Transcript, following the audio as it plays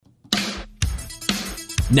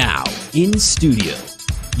Now, in studio,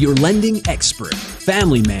 your lending expert,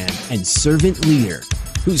 family man, and servant leader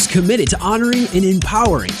who's committed to honoring and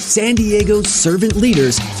empowering San Diego's servant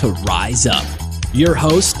leaders to rise up. Your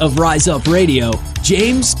host of Rise Up Radio,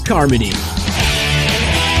 James Carmody.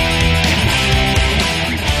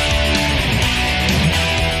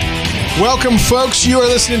 Welcome, folks. You are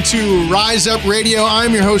listening to Rise Up Radio.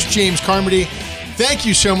 I'm your host, James Carmody. Thank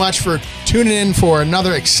you so much for tuning in for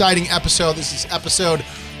another exciting episode. This is episode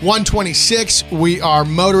 126. We are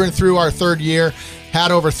motoring through our third year.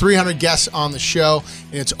 Had over 300 guests on the show,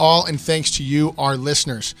 and it's all in thanks to you, our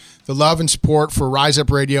listeners. The love and support for Rise Up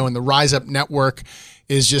Radio and the Rise Up Network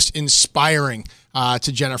is just inspiring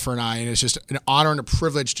to Jennifer and I, and it's just an honor and a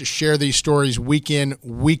privilege to share these stories week in,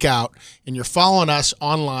 week out. And you're following us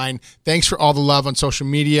online. Thanks for all the love on social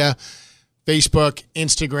media, Facebook,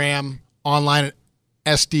 Instagram, online at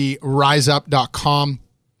sdriseup.com.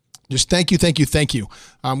 Just thank you.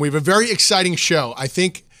 We have a very exciting show. I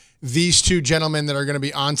think these two gentlemen that are going to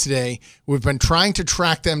be on today, we've been trying to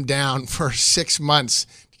track them down for 6 months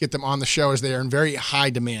to get them on the show as they are in very high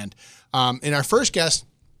demand. And our first guest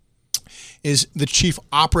is the Chief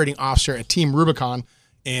Operating Officer at Team Rubicon,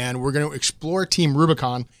 and we're going to explore Team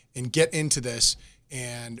Rubicon and get into this.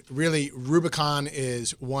 And really, Rubicon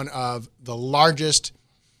is one of the largest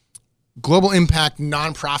global impact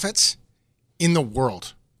nonprofits in the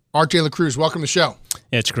world. RJ LaCruz, welcome to the show.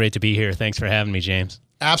 It's great to be here. Thanks for having me, James.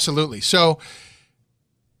 Absolutely. So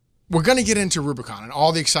we're going to get into Rubicon and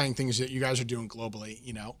all the exciting things that you guys are doing globally,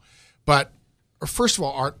 But first of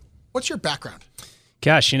all, Art, what's your background?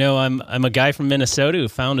 Gosh, I'm a guy from Minnesota who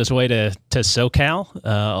found his way to SoCal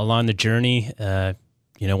along the journey.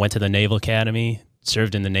 Went to the Naval Academy,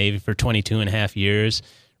 served in the Navy for 22 and a half years,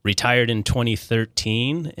 retired in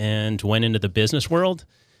 2013, and went into the business world.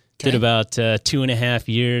 Okay. Did about 2.5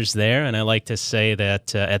 years there, and I like to say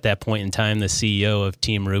that at that point in time, the CEO of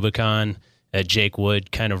Team Rubicon, Jake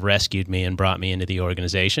Wood, kind of rescued me and brought me into the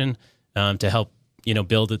organization to help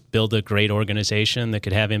build a great organization that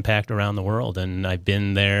could have impact around the world. And I've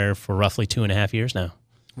been there for roughly 2.5 years now.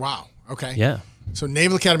 Wow. Okay. Yeah. So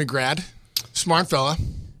Naval Academy grad, smart fella.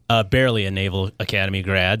 Barely a Naval Academy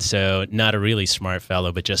grad, so not a really smart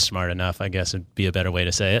fellow, but just smart enough, I guess would be a better way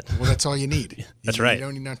to say it. Well, that's all you need. That's right. You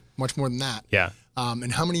don't need much more than that. Yeah.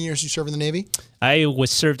 And how many years did you serve in the Navy? I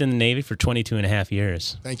was served in the Navy for 22 and a half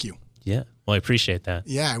years. Thank you. Yeah. Well, I appreciate that.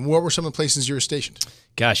 Yeah. And what were some of the places you were stationed?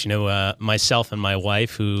 Gosh, myself and my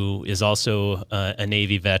wife, who is also a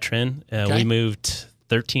Navy veteran, we moved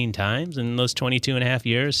 13 times in those 22 and a half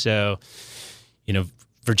years. So,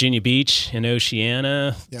 Virginia Beach in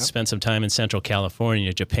Oceania, spent some time in Central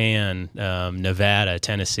California, Japan, Nevada,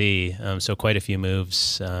 Tennessee. So quite a few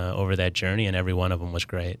moves over that journey, and every one of them was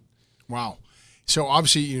great. Wow. So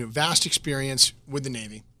obviously, vast experience with the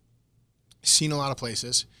Navy, seen a lot of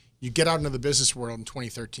places. You get out into the business world in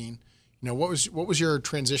 2013. What was your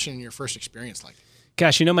transition and your first experience like?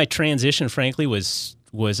 Gosh, my transition, frankly, was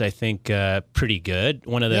I think pretty good.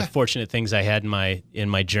 One of the fortunate things I had in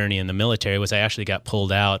my journey in the military was I actually got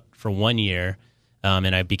pulled out for 1 year,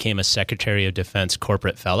 and I became a Secretary of Defense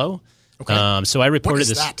Corporate Fellow. Okay. So I reported what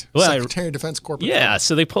is that? Secretary of Defense Corporate Fellow? Yeah,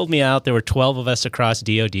 so they pulled me out. There were 12 of us across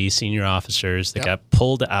DoD, senior officers, that got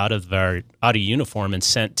pulled out of uniform and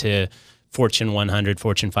sent to Fortune 100,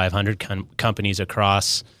 Fortune 500 companies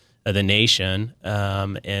across the nation,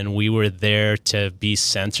 and we were there to be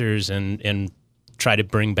censors and try to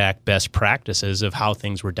bring back best practices of how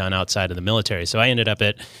things were done outside of the military. So I ended up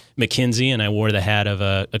at McKinsey, and I wore the hat of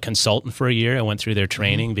a consultant for a year. I went through their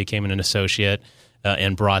training, became an associate,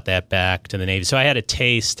 and brought that back to the Navy. So I had a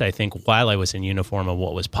taste, I think, while I was in uniform of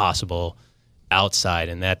what was possible outside,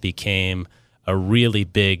 and that became a really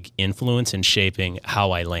big influence in shaping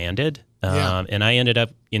how I landed. And I ended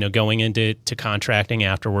up, going into contracting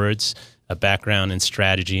afterwards, a background in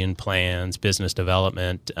strategy and plans, business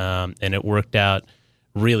development, and it worked out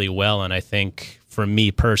really well. And I think for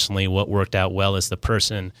me personally, what worked out well is the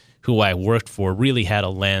person who I worked for really had a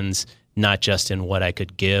lens, not just in what I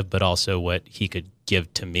could give, but also what he could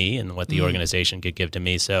give to me and what the organization could give to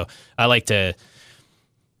me. So I like to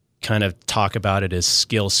kind of talk about it as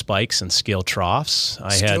skill spikes and skill troughs.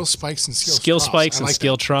 Skill spikes and skill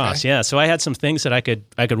troughs. Okay. Yeah. So I had some things that I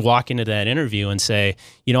could walk into that interview and say,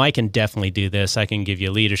 I can definitely do this. I can give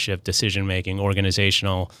you leadership, decision making,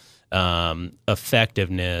 organizational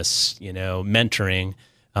effectiveness, mentoring.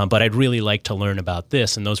 But I'd really like to learn about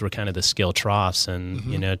this. And those were kind of the skill troughs.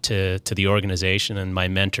 And to the organization and my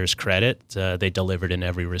mentors' credit, they delivered in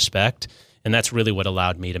every respect. And that's really what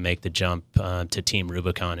allowed me to make the jump to Team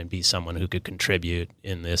Rubicon and be someone who could contribute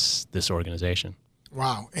in this organization.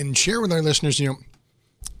 Wow. And share with our listeners,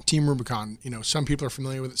 Team Rubicon? Some people are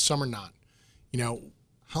familiar with it, some are not.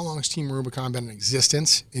 How long has Team Rubicon been in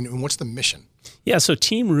existence, and what's the mission? Yeah, so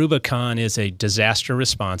Team Rubicon is a disaster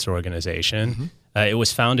response organization. Mm-hmm. It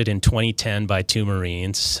was founded in 2010 by two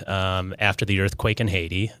Marines after the earthquake in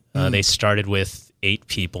Haiti. They started with 8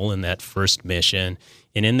 people in that first mission.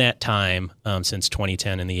 And in that time, since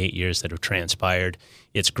 2010 and the 8 years that have transpired,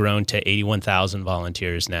 it's grown to 81,000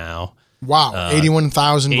 volunteers now. Wow,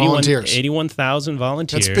 81,000 volunteers. 81,000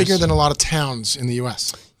 volunteers. That's bigger than a lot of towns in the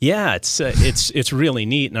U.S. Yeah, it's really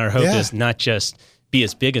neat. And our hope is not just be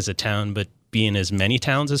as big as a town, but be in as many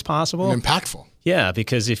towns as possible. And impactful. Yeah,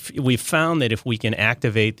 because if we've found that if we can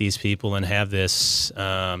activate these people and have this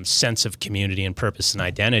sense of community and purpose and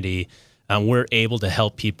identity, we're able to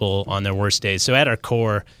help people on their worst days. So at our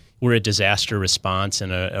core, we're a disaster response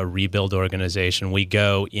and a rebuild organization. We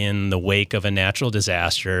go in the wake of a natural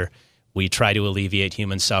disaster. We try to alleviate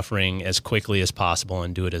human suffering as quickly as possible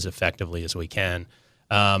and do it as effectively as we can.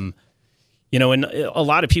 And a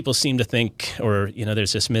lot of people seem to think, or,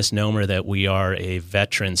 there's this misnomer that we are a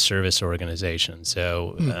veteran service organization.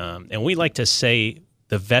 So, and we like to say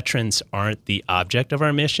the veterans aren't the object of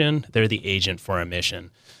our mission, they're the agent for our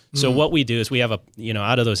mission. So what we do is we have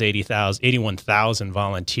out of those 81,000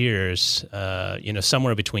 volunteers,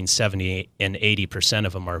 somewhere between 70 and 80%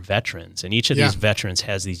 of them are veterans. And each of these veterans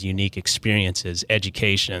has these unique experiences,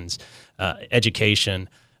 education,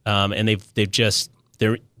 and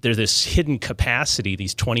they're this hidden capacity,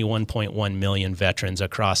 these 21.1 million veterans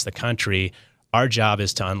across the country. Our job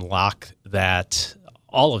is to unlock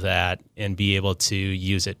all of that, and be able to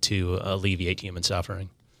use it to alleviate human suffering.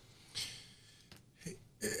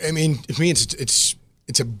 I mean, to me, it's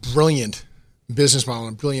a brilliant business model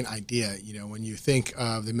and a brilliant idea. When you think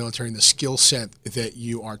of the military and the skill set that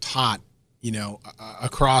you are taught,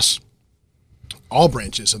 across all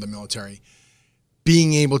branches of the military,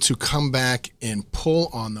 being able to come back and pull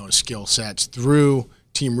on those skill sets through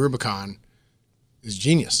Team Rubicon is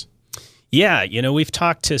genius. Yeah, we've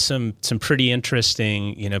talked to some pretty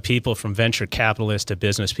interesting, people from venture capitalists to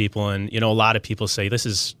business people, and a lot of people say this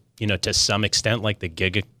is, to some extent like the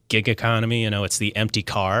gig economy. It's the empty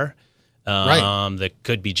car that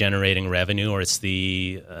could be generating revenue, or it's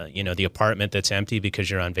the the apartment that's empty because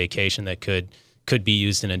you're on vacation that could be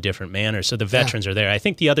used in a different manner. So the veterans are there. I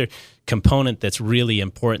think the other component that's really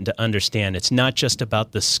important to understand, it's not just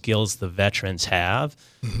about the skills the veterans have,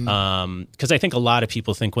 because I think a lot of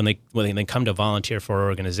people think when they come to volunteer for our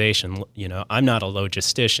organization, I'm not a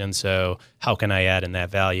logistician, so how can I add in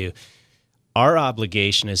that value? Our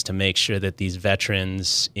obligation is to make sure that these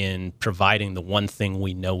veterans, in providing the one thing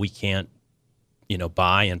we know we can't,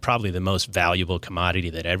 buy, and probably the most valuable commodity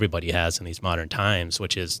that everybody has in these modern times,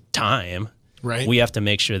 which is time. Right. We have to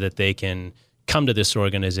make sure that they can come to this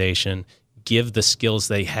organization, give the skills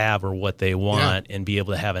they have or what they want, and be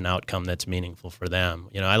able to have an outcome that's meaningful for them.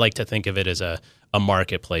 I like to think of it as a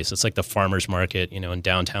marketplace. It's like the farmer's market, in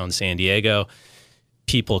downtown San Diego.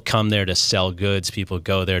 People come there to sell goods. People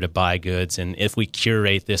go there to buy goods. And if we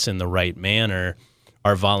curate this in the right manner,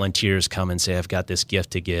 our volunteers come and say, I've got this gift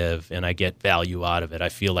to give, and I get value out of it. I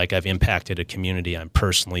feel like I've impacted a community. I'm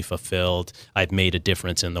personally fulfilled. I've made a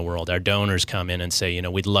difference in the world. Our donors come in and say,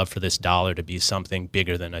 we'd love for this dollar to be something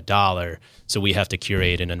bigger than a dollar. So we have to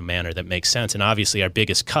curate it in a manner that makes sense. And obviously our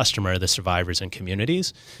biggest customer are the survivors and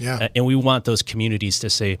communities. Yeah. And we want those communities to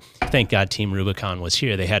say, thank God Team Rubicon was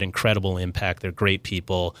here. They had incredible impact. They're great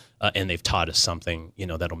people, and they've taught us something,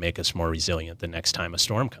 that'll make us more resilient the next time a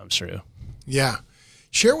storm comes through. Yeah.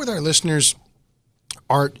 Share with our listeners,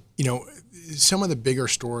 Art, some of the bigger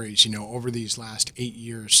stories, over these last 8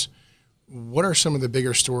 years. What are some of the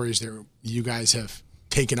bigger stories that you guys have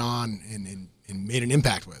taken on and made an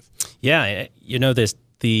impact with? Yeah, you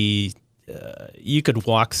could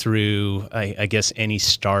walk through, I guess, any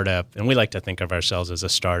startup, and we like to think of ourselves as a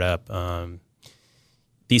startup,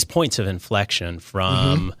 these points of inflection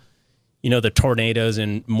from the tornadoes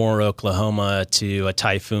in Moore, Oklahoma, to a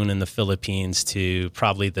typhoon in the Philippines, to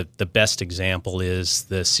probably the best example is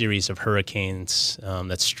the series of hurricanes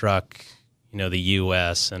that struck, the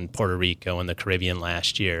U.S. and Puerto Rico and the Caribbean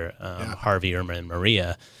last year, Harvey, Irma, and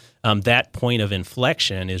Maria. That point of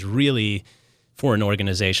inflection is really, for an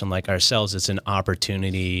organization like ourselves, it's an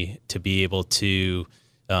opportunity to be able to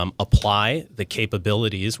apply the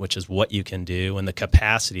capabilities, which is what you can do, and the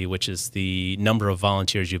capacity, which is the number of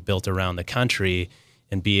volunteers you've built around the country,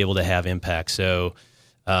 and be able to have impact. So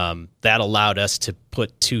that allowed us to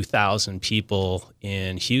put 2,000 people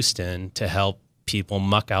in Houston to help people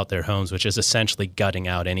muck out their homes, which is essentially gutting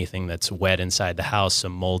out anything that's wet inside the house so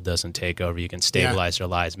mold doesn't take over. You can stabilize their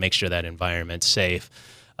lives, make sure that environment's safe.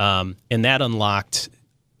 And that unlocked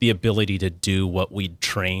the ability to do what we'd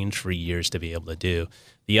trained for years to be able to do.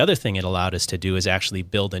 The other thing it allowed us to do is actually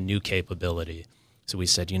build a new capability. So we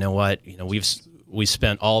said, you know what, we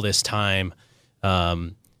spent all this time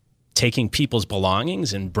taking people's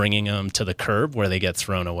belongings and bringing them to the curb where they get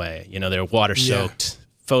thrown away. They're water-soaked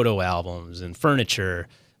photo albums and furniture.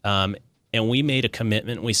 And we made a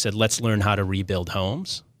commitment. We said, let's learn how to rebuild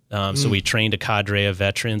homes. So we trained a cadre of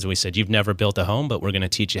veterans. We said, you've never built a home, but we're going to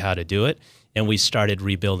teach you how to do it. And we started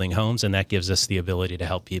rebuilding homes, and that gives us the ability to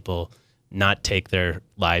help people not take their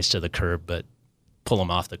lives to the curb, but pull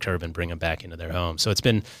them off the curb and bring them back into their home. So it's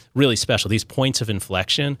been really special. These points of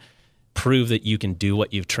inflection prove that you can do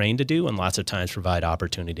what you've trained to do, and lots of times provide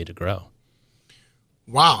opportunity to grow.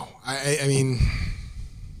 Wow. I mean,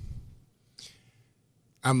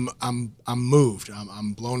 I'm moved.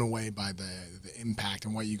 I'm blown away by the impact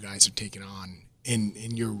and what you guys have taken on in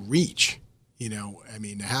your reach. To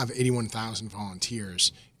have 81,000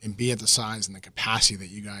 volunteers and be at the size and the capacity that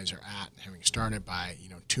you guys are at, having started by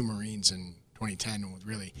 2 Marines in 2010 and with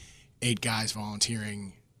really 8 guys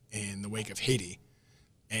volunteering in the wake of Haiti,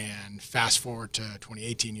 and fast forward to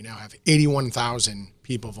 2018, you now have 81,000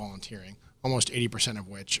 people volunteering, almost 80% of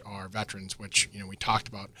which are veterans, which we talked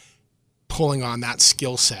about pulling on that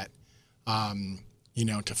skill set,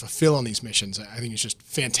 to fulfill on these missions. I think it's just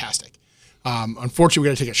fantastic. Unfortunately, we're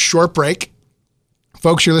going to take a short break.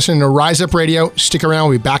 Folks, you're listening to Rise Up Radio. Stick around.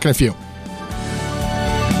 We'll be back in a few.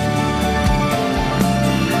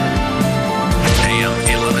 AM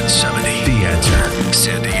 1170, The Answer,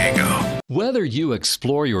 San Diego. Whether you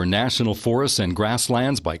explore your national forests and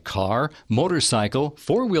grasslands by car, motorcycle,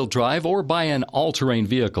 four-wheel drive, or by an all-terrain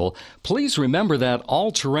vehicle, please remember that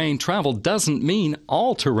all-terrain travel doesn't mean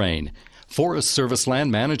all-terrain. Forest Service land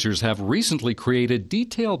managers have recently created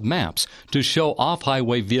detailed maps to show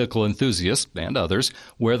off-highway vehicle enthusiasts and others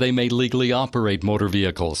where they may legally operate motor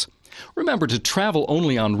vehicles. Remember to travel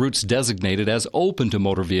only on routes designated as open to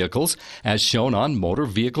motor vehicles, as shown on motor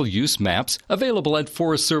vehicle use maps available at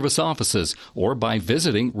Forest Service offices or by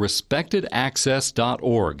visiting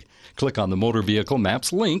respectedaccess.org. Click on the Motor Vehicle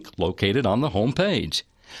Maps link located on the home page.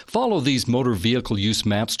 Follow these motor vehicle use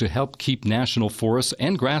maps to help keep national forests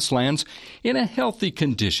and grasslands in a healthy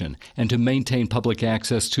condition and to maintain public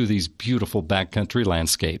access to these beautiful backcountry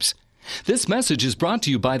landscapes. This message is brought to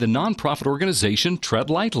you by the nonprofit organization Tread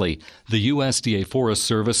Lightly, the USDA Forest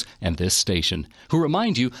Service, and this station, who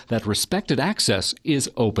remind you that respected access is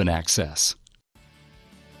open access.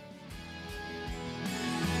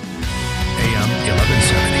 AM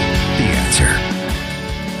 1170, The Answer.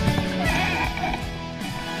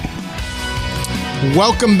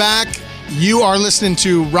 Welcome back. You are listening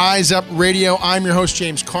to Rise Up Radio. I'm your host,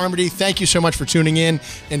 James Carmody. Thank you so much for tuning in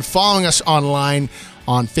and following us online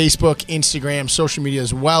on Facebook, Instagram, social media,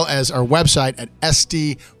 as well as our website at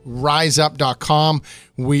sdriseup.com.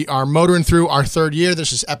 We are motoring through our 3rd year.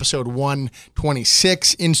 This is episode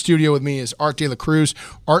 126. In studio with me is Art De La Cruz.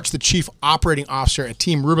 Art's the Chief Operating Officer at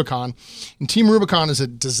Team Rubicon. And Team Rubicon is a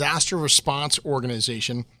disaster response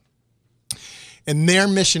organization, and their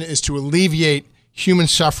mission is to alleviate human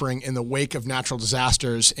suffering in the wake of natural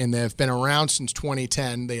disasters, and they've been around since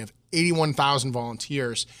 2010. They have 81,000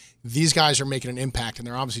 volunteers. These guys are making an impact, and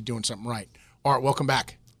they're obviously doing something right. Art, welcome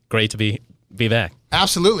back. Great to be back.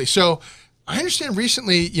 Absolutely. So I understand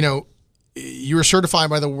recently, you were certified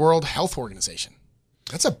by the World Health Organization.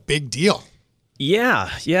 That's a big deal. Yeah.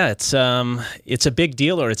 It's a big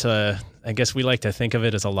deal, or I guess we like to think of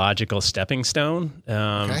it as a logical stepping stone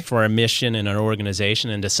for our mission and our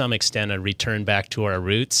organization, and to some extent a return back to our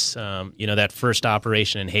roots. That first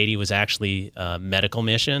operation in Haiti was actually a medical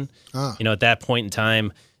mission. At that point in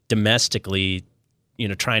time, domestically,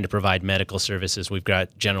 trying to provide medical services, we've got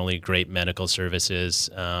generally great medical services,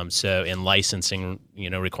 so in licensing,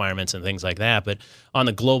 requirements and things like that. But on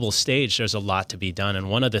the global stage, there's a lot to be done.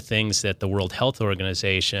 And one of the things that the World Health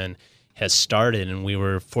Organization has started, and we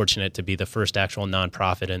were fortunate to be the first actual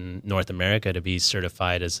nonprofit in North America to be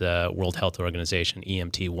certified as a World Health Organization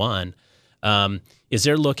EMT1, is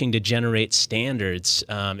they're looking to generate standards,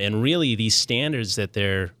 and really these standards that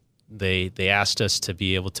they asked us to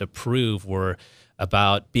be able to prove were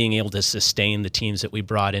about being able to sustain the teams that we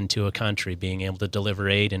brought into a country, being able to deliver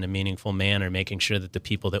aid in a meaningful manner, making sure that the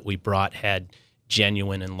people that we brought had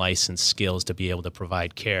genuine and licensed skills to be able to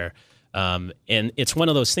provide care. And it's one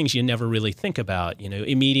of those things you never really think about.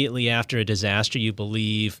 Immediately after a disaster, you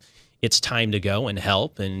believe it's time to go and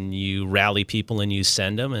help, and you rally people and you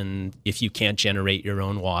send them. And if you can't generate your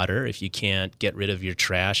own water, if you can't get rid of your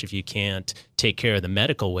trash, if you can't take care of the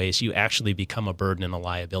medical waste, you actually become a burden and a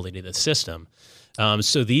liability to the system.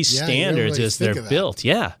 So these standards, as they're built,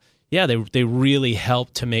 Yeah, they really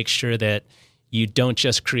help to make sure that you don't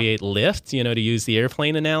just create lift, to use the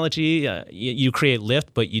airplane analogy. You create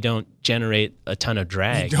lift, but you don't generate a ton of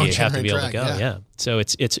drag. You have to be able to go. Yeah. So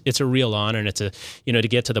it's a real honor, and it's to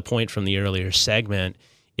get to the point from the earlier segment,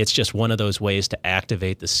 it's just one of those ways to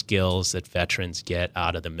activate the skills that veterans get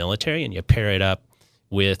out of the military, and you pair it up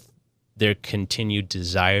with their continued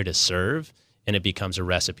desire to serve, and it becomes a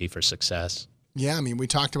recipe for success. Yeah, I mean, we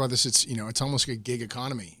talked about this. It's it's almost like a gig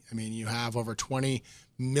economy. I mean, you have over 20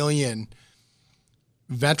 million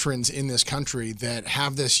veterans in this country that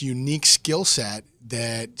have this unique skill set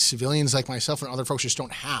that civilians like myself and other folks just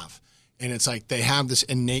don't have. And it's like they have this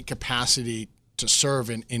innate capacity to serve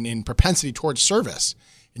and in propensity towards service.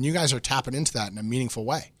 And you guys are tapping into that in a meaningful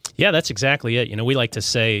way. Yeah, that's exactly it. We like to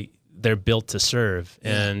say they're built to serve.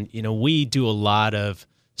 Yeah. And, we do a lot of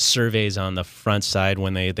surveys on the front side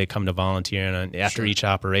when they come to volunteer and after each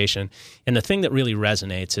operation. And the thing that really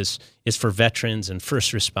resonates is for veterans and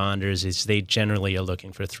first responders is they generally are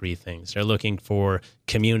looking for three things. They're looking for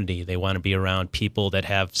community. They want to be around people that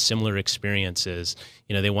have similar experiences.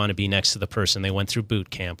 They want to be next to the person they went through boot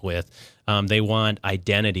camp with. They want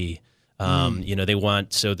identity. They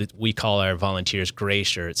want, so that we call our volunteers gray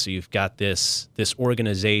shirts. So you've got this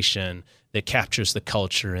organization that captures the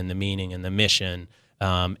culture and the meaning and the mission.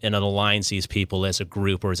 And it aligns these people as a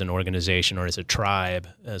group or as an organization or as a tribe,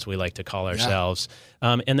 as we like to call ourselves.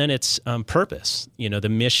 Yeah. And then it's purpose. The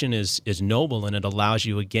mission is noble, and it allows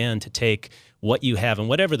you, again, to take what you have and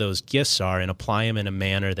whatever those gifts are and apply them in a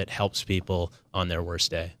manner that helps people on their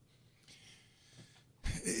worst day.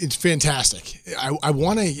 It's fantastic. I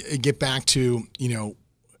want to get back to,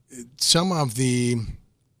 some of the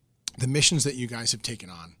missions that you guys have taken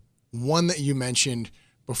on. One that you mentioned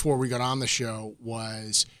before we got on the show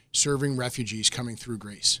was serving refugees coming through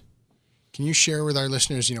Greece. Can you share with our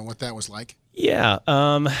listeners, what that was like? Yeah.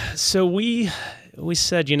 So we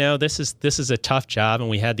said, this is a tough job, and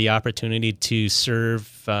we had the opportunity to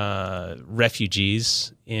serve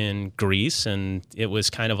refugees in Greece, and it was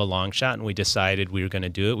kind of a long shot, and we decided we were going to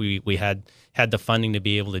do it. We had the funding to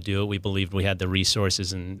be able to do it. We believed we had the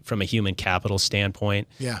resources and from a human capital standpoint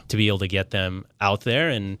to be able to get them out there.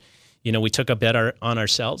 And we took a bet on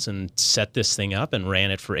ourselves and set this thing up and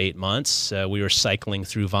ran it for 8 months. We were cycling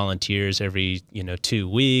through volunteers every 2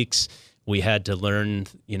 weeks. We had to learn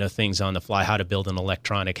things on the fly, how to build an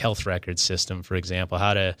electronic health record system, for example,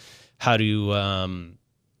 how to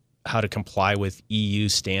comply with EU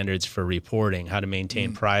standards for reporting, how to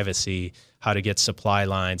maintain privacy, how to get supply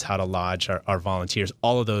lines, how to lodge our volunteers.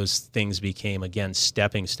 All of those things became, again,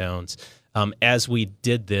 stepping stones. As we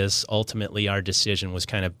did this, ultimately our decision was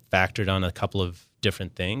kind of factored on a couple of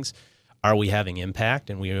different things. Are we having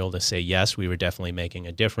impact? And we were able to say, yes, we were definitely making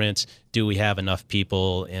a difference. Do we have enough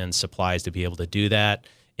people and supplies to be able to do that?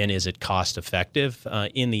 And is it cost effective?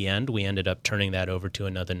 In the end, we ended up turning that over to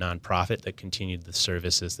another nonprofit that continued the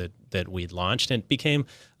services that we'd launched, and it became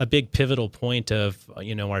a big pivotal point of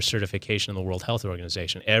our certification in the World Health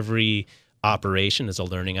Organization. Every operation is a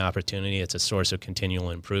learning opportunity. It's a source of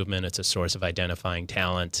continual improvement. It's a source of identifying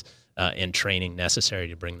talent and training necessary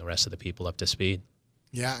to bring the rest of the people up to speed.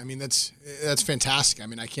 Yeah, I mean, that's fantastic. I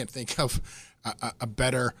mean, I can't think of a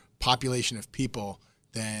better population of people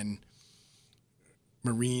than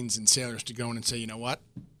Marines and sailors to go in and say, you know what,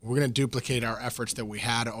 we're going to duplicate our efforts that we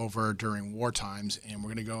had over during war times, and we're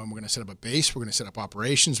going to go and we're going to set up a base, we're going to set up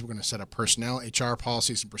operations, we're going to set up personnel, HR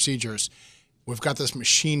policies and procedures. We've got this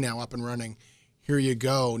machine now up and running. Here you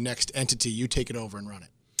go, next entity, you take it over and run it.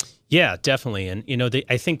 Yeah, definitely. And,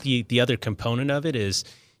 I think the other component of it is,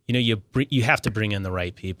 you have to bring in the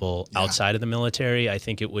right people outside of the military. I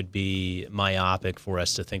think it would be myopic for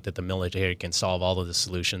us to think that the military can solve all of the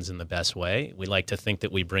solutions in the best way. We like to think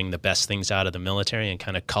that we bring the best things out of the military and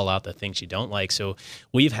kind of cull out the things you don't like. So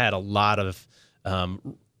we've had a lot of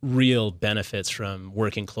real benefits from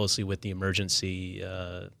working closely with the emergency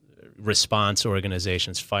response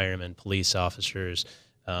organizations, firemen, police officers,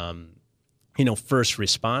 first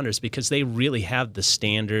responders, because they really have the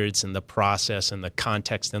standards and the process and the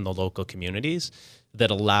context in the local communities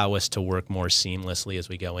that allow us to work more seamlessly as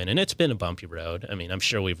we go in. And it's been a bumpy road. I mean, I'm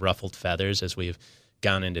sure we've ruffled feathers as we've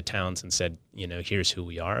gone into towns and said, here's who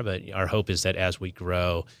we are. But our hope is that as we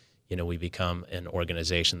grow, we become an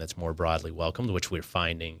organization that's more broadly welcomed, which we're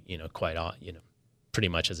finding, pretty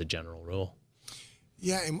much as a general rule.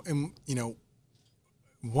 Yeah. And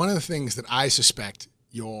one of the things that I suspect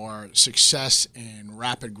your success and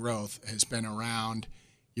rapid growth has been around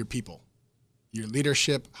your people, your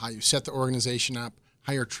leadership, how you set the organization up,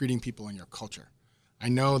 how you're treating people in your culture. I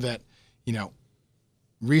know that,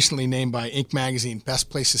 recently named by Inc. Magazine Best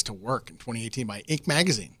Places to Work in 2018 by Inc.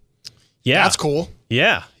 Magazine. Yeah. That's cool.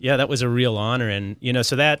 Yeah. Yeah. That was a real honor. And,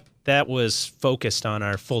 so that was focused on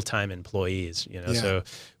our full-time employees, so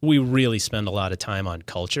we really spend a lot of time on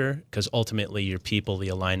culture, because ultimately your people, the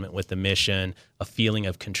alignment with the mission, a feeling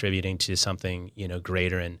of contributing to something,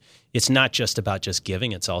 greater. And it's not just about just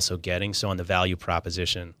giving, it's also getting. So on the value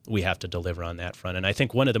proposition, we have to deliver on that front. And I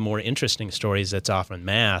think one of the more interesting stories that's often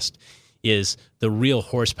masked is the real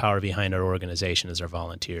horsepower behind our organization is our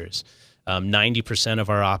volunteers. 90% of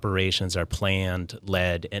our operations are planned,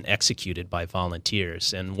 led, and executed by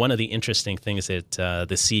volunteers. And one of the interesting things that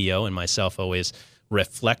the CEO and myself always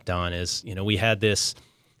reflect on is, we had this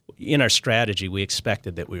in our strategy. We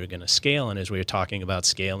expected that we were going to scale, and as we were talking about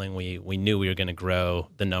scaling, we knew we were going to grow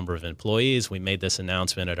the number of employees. We made this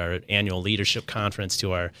announcement at our annual leadership conference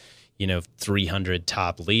to our 300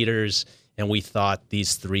 top leaders. And we thought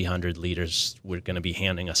these 300 leaders were going to be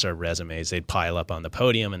handing us our resumes. They'd pile up on the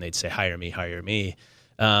podium and they'd say, hire me, hire me.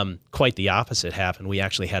 Quite the opposite happened. We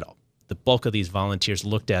actually had the bulk of these volunteers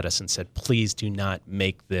looked at us and said, please do not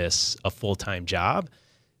make this a full-time job,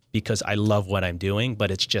 because I love what I'm doing, but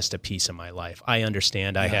it's just a piece of my life. I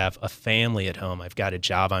understand I have a family at home. I've got a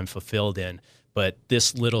job I'm fulfilled in. But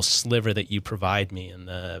this little sliver that you provide me in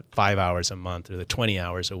the 5 hours a month or the 20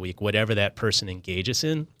 hours a week, whatever that person engages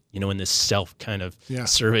in, in this self kind of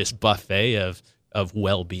service buffet of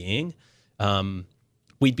well-being,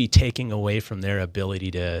 we'd be taking away from their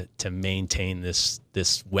ability to maintain this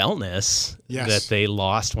wellness that they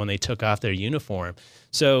lost when they took off their uniform.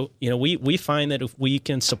 So, we find that if we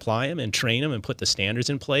can supply them and train them and put the standards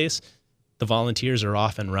in place, the volunteers are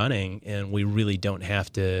off and running, and we really don't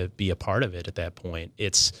have to be a part of it at that point.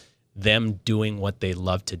 It's them doing what they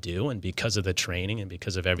love to do, and because of the training and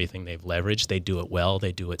because of everything they've leveraged, they do it well,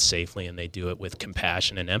 they do it safely, and they do it with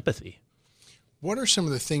compassion and empathy. What are some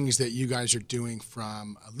of the things that you guys are doing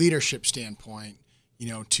from a leadership standpoint,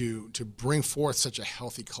 to bring forth such a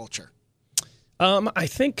healthy culture? I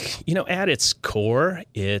think, at its core,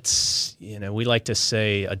 it's, we like to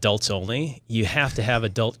say adults only. You have to have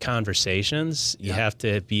adult conversations. You have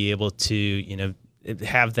to be able to,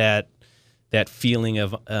 have that feeling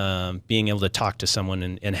of being able to talk to someone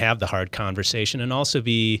and have the hard conversation, and also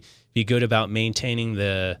be good about maintaining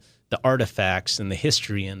the artifacts and the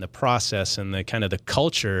history and the process and the kind of the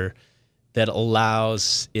culture that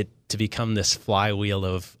allows it to become this flywheel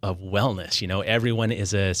of wellness. Everyone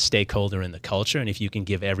is a stakeholder in the culture, and if you can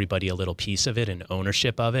give everybody a little piece of it and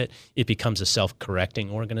ownership of it, it becomes a self-correcting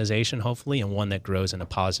organization, hopefully, and one that grows in a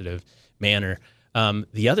positive manner.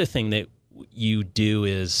 The other thing that you do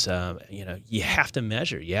is, you have to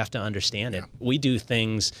measure, you have to understand it. We do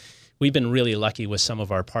things, we've been really lucky with some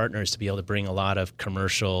of our partners to be able to bring a lot of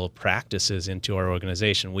commercial practices into our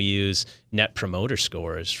organization. We use net promoter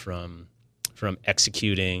scores from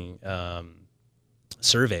executing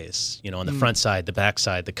surveys, on the front side, the back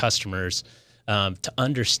side, the customers, to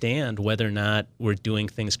understand whether or not we're doing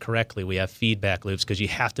things correctly. We have feedback loops, because you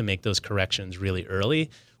have to make those corrections really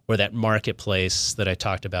early, where that marketplace that I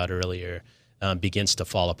talked about earlier begins to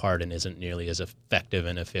fall apart and isn't nearly as effective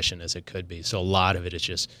and efficient as it could be. So a lot of it is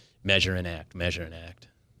just measure and act, measure and act.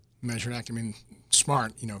 Measure and act. I mean,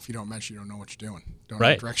 smart. If you don't measure, you don't know what you're doing. Don't know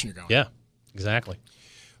what direction you're going. Yeah, exactly.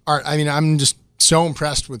 All right. I mean, I'm just so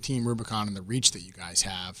impressed with Team Rubicon and the reach that you guys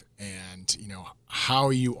have, and, how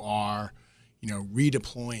you are,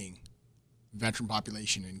 redeploying veteran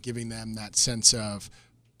population and giving them that sense of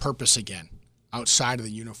purpose again, outside of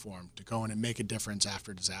the uniform, to go in and make a difference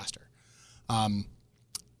after disaster. I'm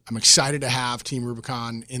excited to have Team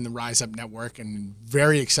Rubicon in the Rise Up Network, and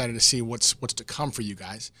very excited to see what's to come for you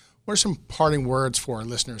guys. What are some parting words for our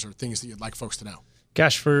listeners, or things that you'd like folks to know?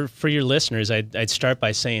 Gosh, for your listeners, I'd start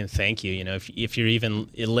by saying thank you. If you're even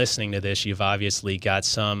listening to this, you've obviously got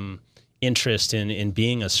some interest in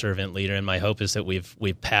being a servant leader, and my hope is that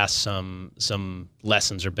we've passed some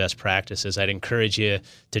lessons or best practices. I'd encourage you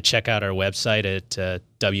to check out our website at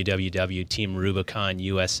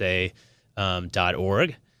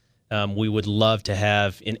www.teamrubiconusa.org. We would love to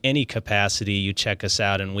have, in any capacity, you check us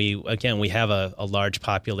out. And we have a large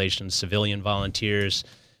population of civilian volunteers,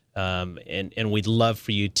 and we'd love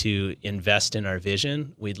for you to invest in our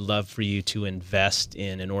vision. We'd love for you to invest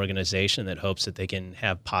in an organization that hopes that they can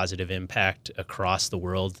have positive impact across the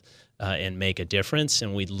world and make a difference.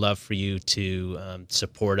 And we'd love for you to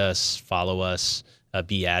support us, follow us,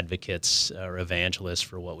 be advocates or evangelists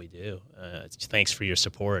for what we do. Thanks for your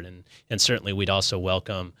support. And certainly we'd also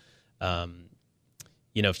welcome,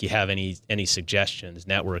 if you have any suggestions,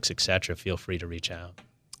 networks, et cetera, feel free to reach out.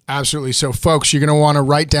 Absolutely. So, folks, you're going to want to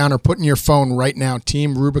write down or put in your phone right now,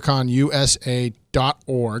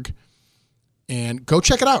 teamrubiconusa.org. And go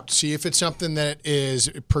check it out. See if it's something that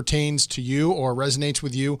pertains to you or resonates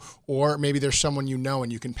with you, or maybe there's someone you know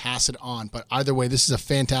and you can pass it on. But either way, this is a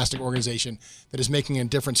fantastic organization that is making a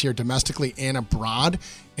difference here domestically and abroad,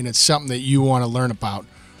 and it's something that you want to learn about.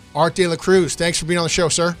 Art De La Cruz, thanks for being on the show,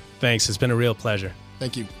 sir. Thanks. It's been a real pleasure.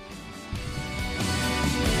 Thank you.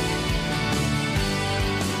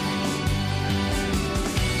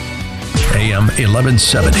 AM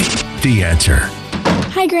 1170, The Answer.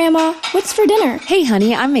 Hi, Grandma. What's for dinner? Hey,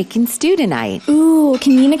 honey, I'm making stew tonight. Ooh,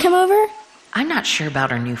 can Nina come over? I'm not sure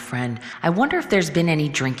about our new friend. I wonder if there's been any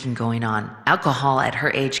drinking going on. Alcohol at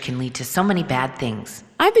her age can lead to so many bad things.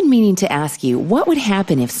 I've been meaning to ask you, what would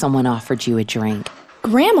happen if someone offered you a drink?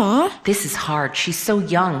 Grandma? This is hard. She's so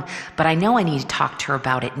young, but I know I need to talk to her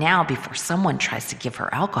about it now before someone tries to give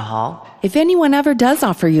her alcohol. If anyone ever does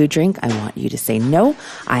offer you a drink, I want you to say no.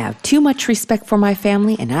 I have too much respect for my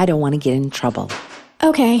family, and I don't want to get in trouble.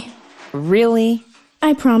 Okay. Really?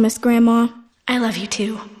 I promise, Grandma. I love you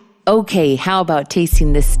too. Okay, how about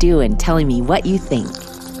tasting this stew and telling me what you think?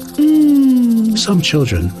 Some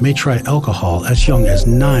children may try alcohol as young as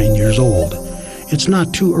 9 years old. It's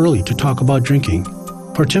not too early to talk about drinking.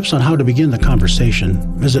 For tips on how to begin the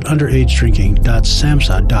conversation, visit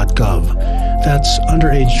underagedrinking.samhsa.gov. That's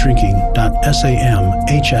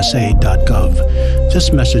underagedrinking.samhsa.gov.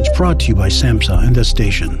 This message brought to you by SAMHSA and this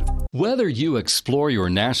station. Whether you explore your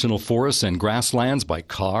national forests and grasslands by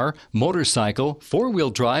car, motorcycle,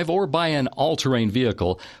 four-wheel drive, or by an all-terrain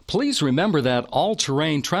vehicle, please remember that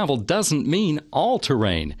all-terrain travel doesn't mean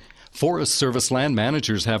all-terrain. Forest Service land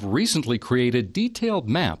managers have recently created detailed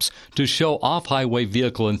maps to show off-highway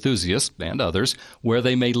vehicle enthusiasts and others where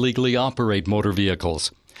they may legally operate motor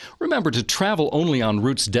vehicles. Remember to travel only on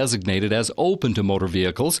routes designated as open to motor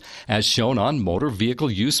vehicles, as shown on motor vehicle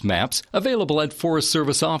use maps available at Forest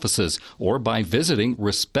Service offices or by visiting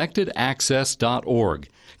respectedaccess.org.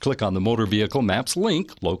 Click on the Motor Vehicle Maps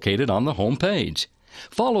link located on the home page.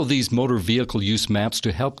 Follow these motor vehicle use maps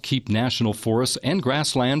to help keep national forests and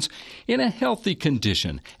grasslands in a healthy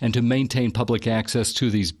condition and to maintain public access to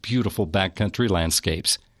these beautiful backcountry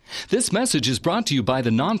landscapes. This message is brought to you by the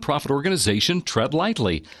nonprofit organization Tread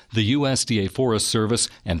Lightly, the USDA Forest Service,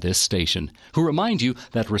 and this station, who remind you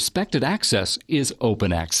that respected access is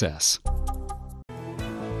open access.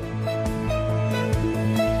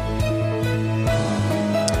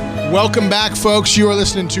 Welcome back, folks. You are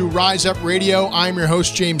listening to Rise Up Radio. I'm your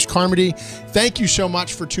host, James Carmody. Thank you so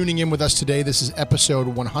much for tuning in with us today. This is episode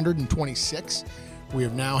 126. We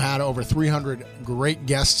have now had over 300 great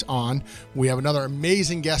guests on. We have another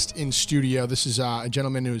amazing guest in studio. This is a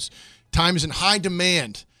gentleman whose time is in high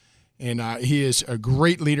demand, and he is a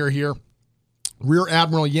great leader here. Rear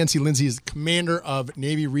Admiral Yancey Lindsay is the commander of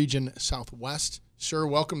Navy Region Southwest. Sir,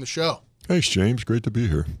 welcome to the show. Thanks, James. Great to be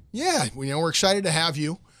here. Yeah, we're excited to have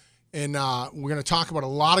you, and we're going to talk about a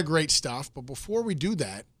lot of great stuff. But before we do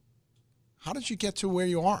that, how did you get to where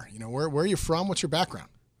you are? Where are you from? What's your background?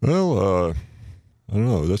 Well, I don't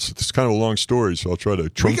know. That's kind of a long story, so I'll try to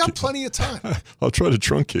truncate. We got plenty of time. I'll try to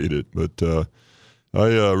truncate it. But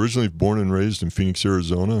I originally born and raised in Phoenix,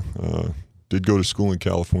 Arizona. Did go to school in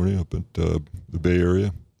California, up at the Bay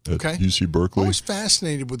Area at UC Berkeley. I'm always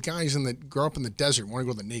fascinated with guys that grow up in the desert and want to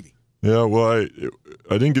go to the Navy. Yeah, well,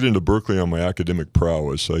 I didn't get into Berkeley on my academic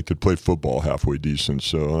prowess. I could play football halfway decent,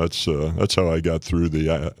 so that's how I got through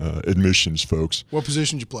the admissions, folks. What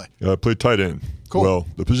position did you play? I played tight end. Cool. Well,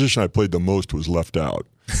 the position I played the most was left out,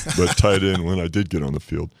 but tight end when I did get on the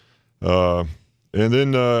field. And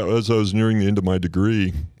then as I was nearing the end of my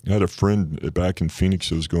degree, I had a friend back in Phoenix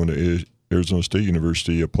that was going to Arizona State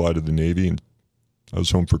University, apply to the Navy, and I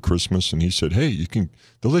was home for Christmas, and he said, hey,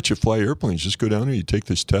 they'll let you fly airplanes. Just go down there, you take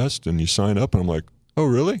this test, and you sign up. And I'm like, oh,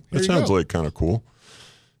 really? That sounds like kind of cool.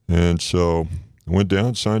 And so I went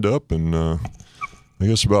down, signed up, and I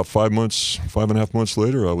guess about 5.5 months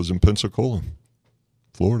later, I was in Pensacola,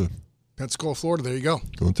 Florida. Pensacola, Florida, there you go.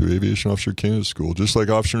 Going through Aviation Officer Candidate School, just like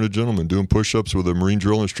Officer and a Gentleman, doing push-ups with a Marine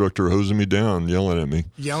drill instructor hosing me down, yelling at me.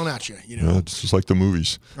 Yelling at you, it's just like the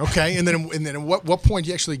movies. Okay, and then at what point do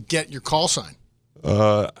you actually get your call sign?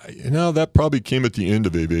 That probably came at the end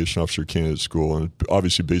of Aviation Officer Candidate School, and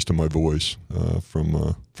obviously based on my voice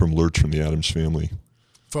from Lurch from the Addams Family.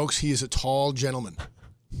 Folks, he is a tall gentleman.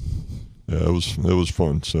 Yeah, it was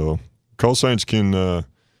fun. So call signs can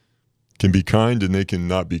be kind and they can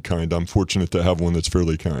not be kind. I'm fortunate to have one that's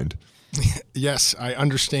fairly kind. Yes, I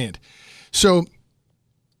understand. So,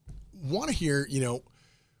 want to hear,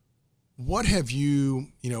 what have you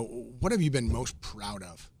been most proud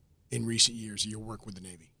of in recent years of your work with the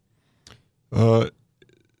Navy?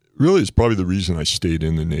 really is probably the reason I stayed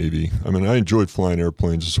in the Navy. I mean, I enjoyed flying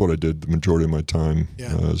airplanes. It's what I did the majority of my time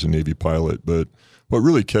as a Navy pilot. But what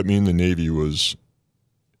really kept me in the Navy was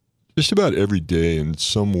just about every day in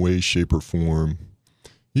some way, shape, or form,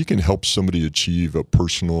 you can help somebody achieve a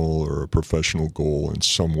personal or a professional goal in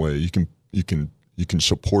some way. You can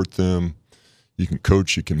support them, you can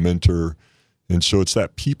coach, you can mentor. And so it's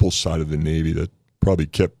that people side of the Navy that probably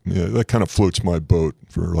that kind of floats my boat,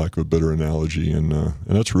 for lack of a better analogy. And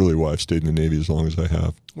that's really why I've stayed in the Navy as long as I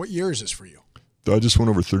have. What year is this for you? I just went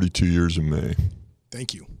over 32 years in May.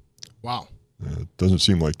 Thank you. Wow. It doesn't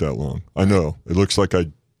seem like that long. I know. It looks like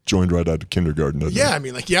I joined right out of kindergarten, doesn't it? I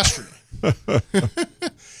mean, like yesterday.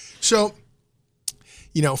 So,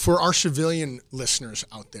 for our civilian listeners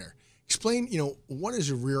out there, explain, what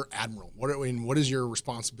is a Rear Admiral? What does your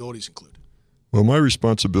responsibilities include? Well, my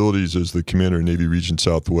responsibilities as the commander of Navy Region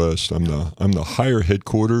Southwest, I'm the higher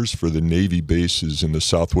headquarters for the Navy bases in the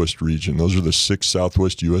Southwest region. Those are the 6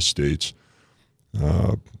 Southwest U.S. states: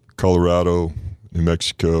 Colorado, New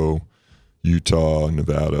Mexico, Utah,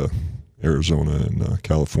 Nevada, Arizona, and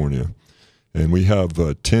California. And we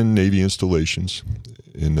have 10 Navy installations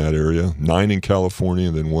in that area, 9 in California,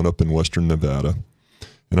 and then 1 up in western Nevada.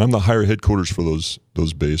 And I'm the higher headquarters for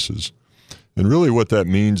those bases. And really what that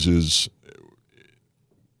means is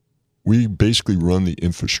we basically run the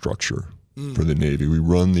infrastructure for the Navy. We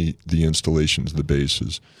run the installations, the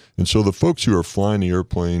bases. And so the folks who are flying the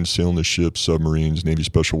airplanes, sailing the ships, submarines, Navy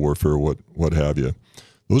Special Warfare, what have you,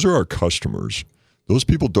 those are our customers. Those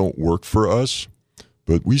people don't work for us,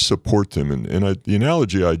 but we support them. And the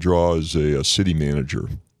analogy I draw is a city manager.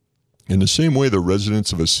 In the same way the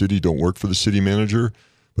residents of a city don't work for the city manager,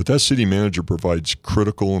 but that city manager provides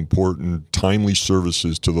critical, important, timely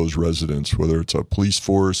services to those residents, whether it's a police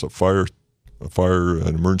force, a fire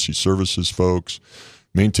and emergency services folks,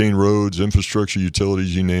 maintain roads, infrastructure,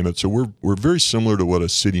 utilities, you name it. So we're very similar to what a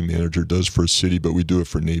city manager does for a city, but we do it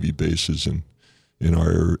for Navy bases in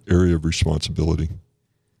our area of responsibility.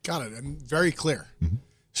 Got it. Very clear. Mm-hmm.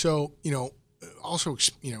 So, also,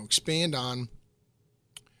 expand on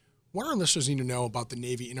what our listeners need to know about the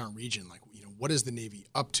Navy in our region. Like, what is the Navy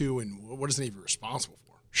up to and what is the Navy responsible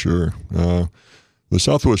for? Sure. The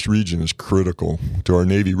Southwest region is critical to our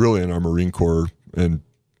Navy, really, and our Marine Corps, and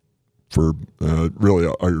for really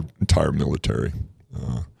our entire military.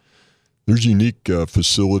 There's unique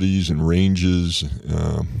facilities and ranges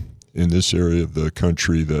in this area of the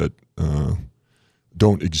country that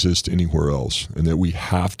don't exist anywhere else, and that we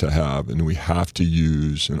have to have and we have to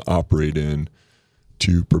use and operate in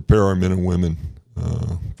to prepare our men and women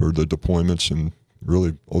for the deployments and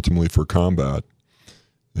really ultimately for combat.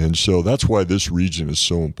 And so that's why this region is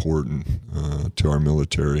so important to our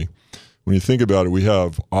military. When you think about it, we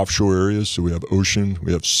have offshore areas, so we have ocean,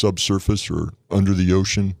 we have subsurface or under the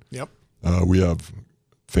ocean. Yep. We have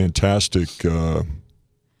fantastic air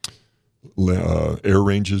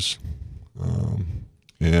ranges.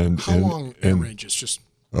 How long air ranges? Just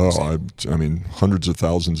I mean, hundreds of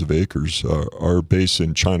thousands of acres. Our base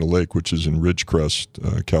in China Lake, which is in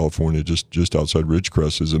Ridgecrest, California, just outside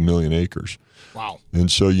Ridgecrest, is 1 million acres. Wow. And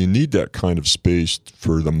so you need that kind of space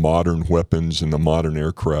for the modern weapons and the modern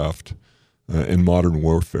aircraft and modern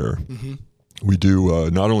warfare. Mm-hmm. We do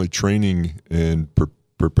not only training and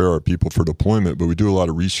prepare our people for deployment, but we do a lot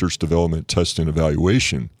of research, development, test, and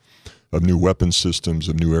evaluation of new weapon systems,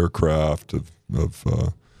 of new aircraft, of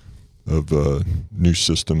new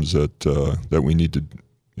systems that we need to,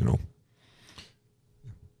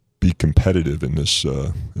 be competitive in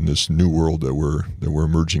this new world that we're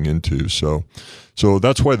emerging into. So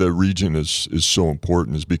that's why the region is so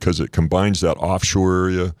important, is because it combines that offshore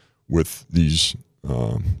area with these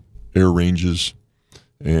air ranges,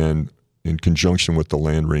 and in conjunction with the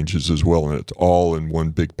land ranges as well, and it's all in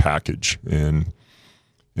one big package. And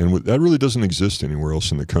that really doesn't exist anywhere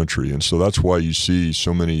else in the country. And so that's why you see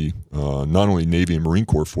so many, not only Navy and Marine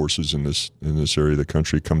Corps forces in this area of the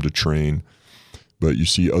country come to train, but you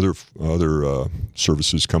see other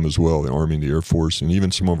services come as well, the Army and the Air Force, and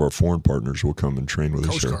even some of our foreign partners will come and train with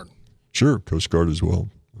us. Coast Guard. Sure, Coast Guard as well.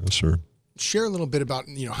 Yes, sir. Share a little bit about,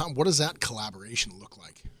 what does that collaboration look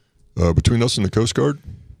like? Between us and the Coast Guard?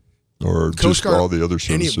 Or Coast just Guard, all the other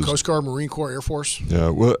services? Any Coast Guard, Marine Corps, Air Force? Yeah,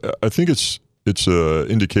 well, I think it's an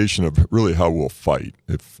indication of really how we'll fight,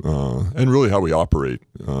 and really how we operate,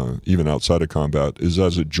 even outside of combat, is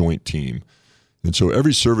as a joint team. And so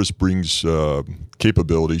every service brings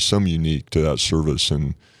capability, some unique to that service.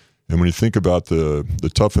 And when you think about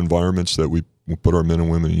the tough environments that we put our men and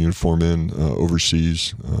women in uniform in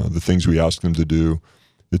overseas, the things we ask them to do,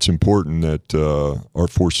 it's important that our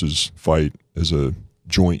forces fight as a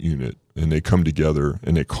joint unit and they come together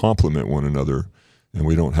and they complement one another, and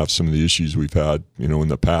we don't have some of the issues we've had, in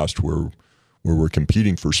the past where we're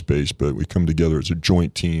competing for space, but we come together as a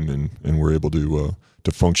joint team and we're able to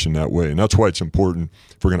function that way. And that's why it's important,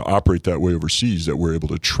 if we're going to operate that way overseas, that we're able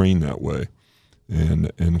to train that way,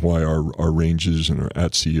 and why our ranges and our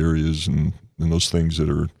at-sea areas and those things that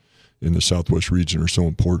are in the Southwest region are so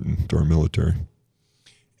important to our military.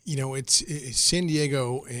 It's San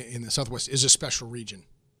Diego in the Southwest is a special region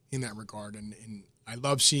in that regard, and I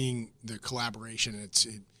love seeing the collaboration. It's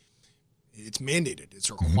mandated, it's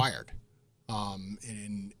required,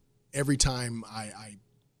 and every time I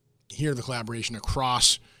hear the collaboration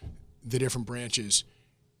across the different branches,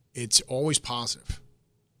 it's always positive.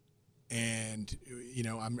 And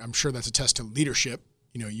I'm sure that's a test to leadership.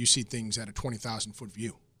 You see things at a 20,000-foot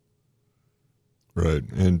view. Right,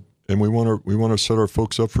 and we want to set our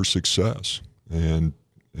folks up for success, and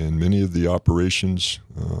many of the operations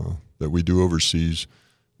that we do overseas,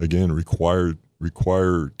 again, require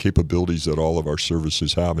capabilities that all of our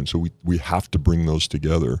services have, and so we have to bring those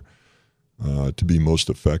together to be most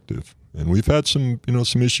effective. And we've had some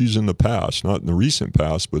issues in the past, not in the recent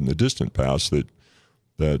past, but in the distant past, that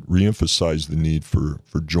reemphasize the need for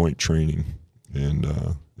joint training and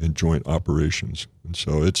joint operations. And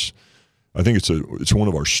so I think it's one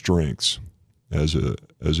of our strengths as a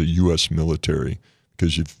U.S. military,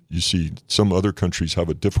 because you see some other countries have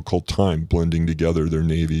a difficult time blending together their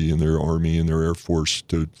Navy and their Army and their Air Force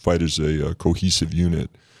to fight as a cohesive unit.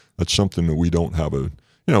 That's something that we don't have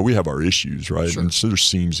we have our issues, right? Sure. And so there's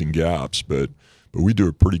seams and gaps, but we do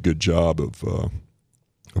a pretty good job of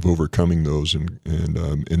overcoming those and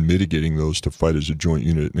mitigating those to fight as a joint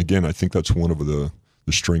unit. And again, I think that's one of the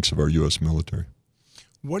strengths of our U.S. military.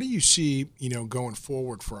 What do you see, going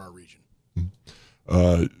forward for our region?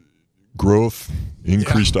 Growth,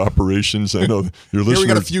 increased operations. I know your listeners. Here we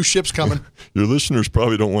got a few ships coming. Your listeners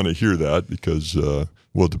probably don't want to hear that because,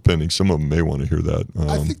 depending, some of them may want to hear that.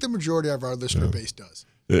 I think the majority of our listener base does.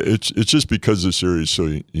 It's just because this area is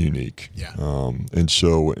so unique, and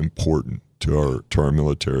so important to our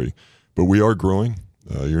military. But we are growing.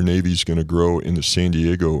 Your Navy's going to grow in the San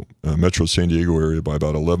Diego, Metro San Diego area by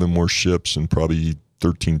about 11 more ships and probably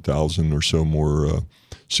 13,000 or so more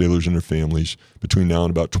sailors and their families between now and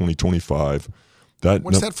about 2025.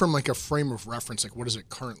 What's that from, like a frame of reference? Like, what is it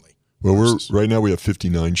currently? Well, right now we have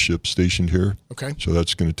 59 ships stationed here. Okay. So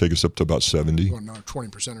that's going to take us up to about 70. Well, another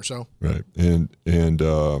 20% or so. Right. And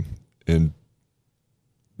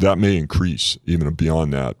that may increase even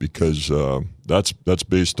beyond that, because that's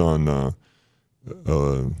based on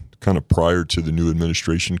kind of prior to the new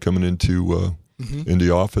administration coming into the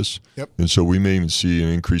office. Yep. And so we may even see an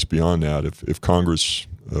increase beyond that if Congress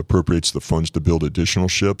appropriates the funds to build additional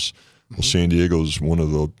ships. Well, San Diego is one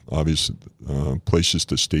of the obvious places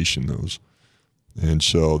to station those. And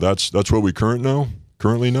so that's what we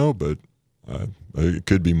currently know, but it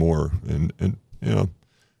could be more. And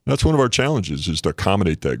that's one of our challenges, is to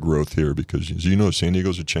accommodate that growth here, because, as you know, San Diego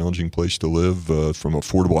is a challenging place to live from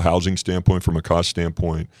affordable housing standpoint, from a cost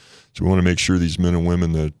standpoint. So we want to make sure these men and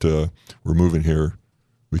women that we're moving here,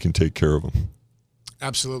 we can take care of them.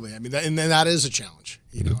 Absolutely. I mean, that is a challenge.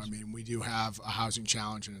 We do have a housing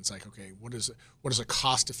challenge, and it's like, okay, what is a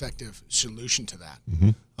cost-effective solution to that?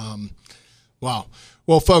 Mm-hmm. Wow.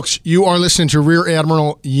 Well, folks, you are listening to Rear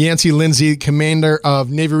Admiral Yancey Lindsay, Commander of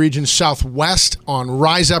Navy Region Southwest, on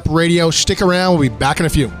Rise Up Radio. Stick around. We'll be back in a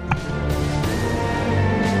few.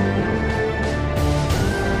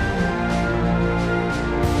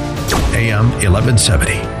 AM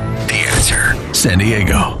 1170. The Answer. San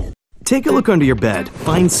Diego. Take a look under your bed.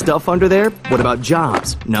 Find stuff under there? What about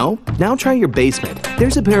jobs? No? Now try your basement.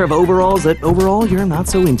 There's a pair of overalls that overall you're not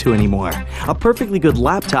so into anymore. A perfectly good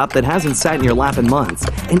laptop that hasn't sat in your lap in months.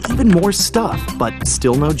 And even more stuff, but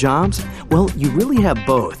still no jobs? Well, you really have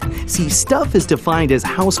both. See, stuff is defined as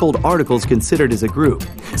household articles considered as a group.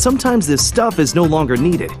 Sometimes this stuff is no longer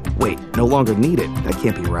needed. Wait, no longer needed? That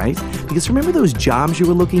can't be right. Because remember those jobs you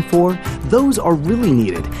were looking for? Those are really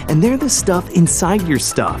needed, and they're the stuff inside your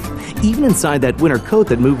stuff. Even inside that winter coat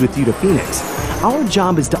that moved with you to Phoenix. Our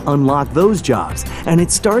job is to unlock those jobs, and it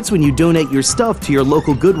starts when you donate your stuff to your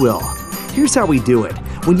local Goodwill. Here's how we do it.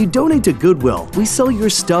 When you donate to Goodwill, we sell your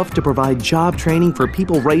stuff to provide job training for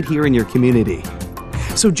people right here in your community.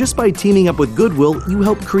 So just by teaming up with Goodwill, you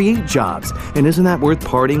help create jobs. And isn't that worth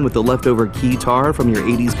parting with the leftover guitar from your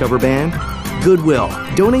 80s cover band? Goodwill.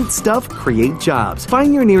 Donate stuff, create jobs.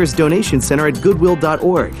 Find your nearest donation center at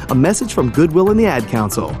goodwill.org. A message from Goodwill and the Ad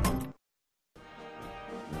Council.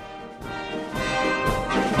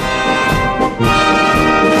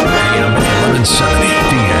 AM 1170.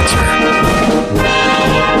 The Answer.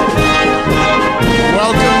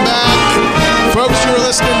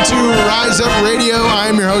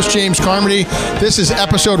 host, James Carmody. This is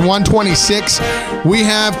episode 126. We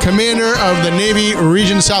have Commander of the Navy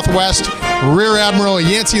Region Southwest, Rear Admiral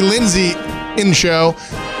Yancey Lindsay, in the show,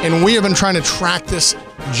 and we have been trying to track this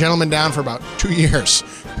gentleman down for about 2 years.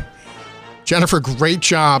 Jennifer, great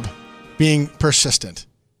job being persistent.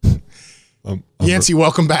 Yancey,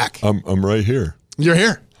 welcome back. I'm right here. You're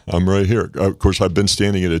here. I'm right here. Of course, I've been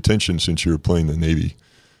standing at attention since you were playing the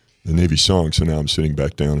Navy song, so now I'm sitting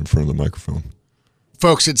back down in front of the microphone.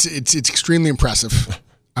 Folks, it's extremely impressive.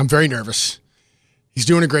 I'm very nervous. He's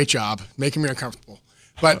doing a great job, making me uncomfortable.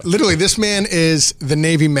 But literally, this man is the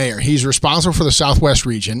Navy mayor. He's responsible for the Southwest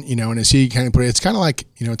region, and as he kind of put it, it's kind of like,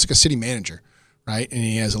 it's like a city manager, right? And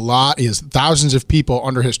he has thousands of people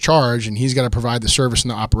under his charge, and he's got to provide the service and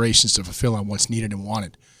the operations to fulfill on what's needed and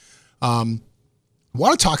wanted. I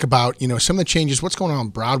want to talk about, some of the changes, what's going on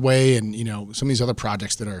Broadway and, some of these other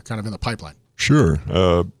projects that are kind of in the pipeline. Sure.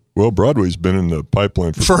 Well, Broadway's been in the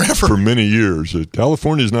pipeline forever. For many years.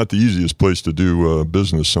 California is not the easiest place to do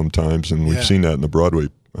business sometimes, and we've seen that in the Broadway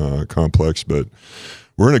complex, but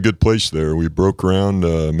we're in a good place there. We broke ground,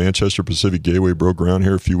 Manchester Pacific Gateway broke ground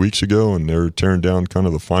here a few weeks ago, and they're tearing down kind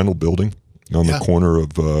of the final building on the corner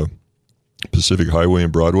of Pacific Highway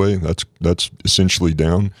and Broadway. That's essentially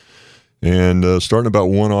down. And starting about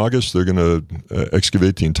 1 August, they're going to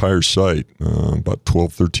excavate the entire site, about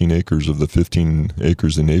 12, 13 acres of the 15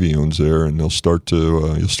 acres the Navy owns there, and you'll start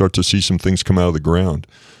to see some things come out of the ground.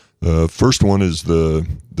 First one is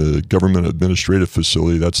the government administrative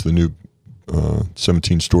facility. That's the new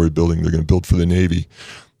 17-story building they're going to build for the Navy.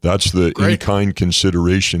 That's the in-kind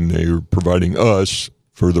consideration they're providing us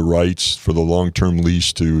for the rights for the long-term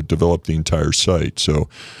lease to develop the entire site. So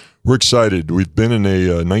we're excited. We've been in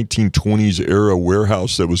a 1920s era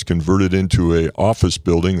warehouse that was converted into a office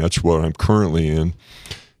building. That's what I'm currently in.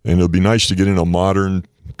 And it'll be nice to get in a modern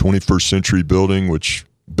 21st century building, which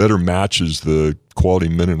better matches the quality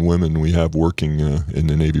men and women we have working in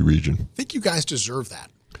the Navy region. I think you guys deserve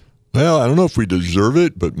that. Well, I don't know if we deserve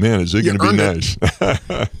it, but man, is it going to be nice.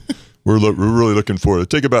 We're really looking forward. It'll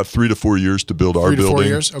take about 3 to 4 years to build our building. 3 to 4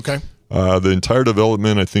 years, okay. The entire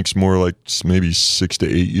development, I think, is more like maybe 6 to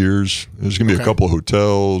 8 years. There's going to be a couple of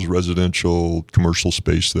hotels, residential, commercial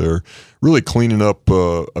space there. Really cleaning up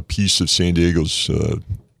a piece of San Diego's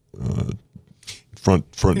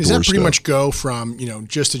front doorstep. Does that pretty much go from,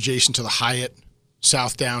 just adjacent to the Hyatt,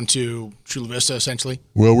 south down to Chula Vista, essentially?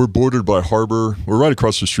 Well, we're bordered by Harbor. We're right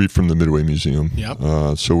across the street from the Midway Museum.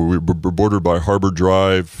 Yep. So we're bordered by Harbor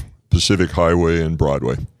Drive, Pacific Highway, and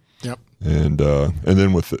Broadway. Yep. And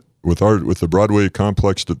then with the Broadway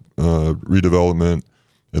complex redevelopment,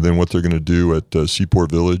 and then what they're going to do at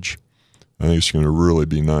Seaport Village, I think it's going to really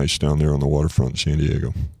be nice down there on the waterfront in San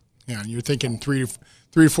Diego. Yeah, and you're thinking 3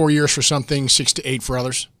 to 4 years for something, 6 to 8 for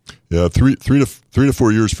others. Yeah, three to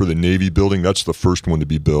 4 years for the Navy building. That's the first one to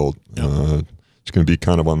be built. Yep. It's going to be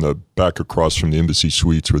kind of on the back across from the Embassy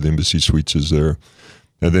Suites, where the Embassy Suites is there.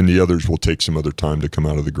 And then the others will take some other time to come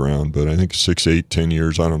out of the ground. But I think 6, 8, 10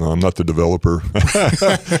 years, I don't know. I'm not the developer.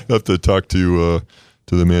 I have to talk to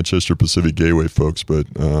the Manchester Pacific Gateway folks. But,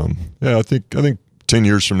 I think 10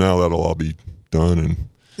 years from now, that'll all be done. And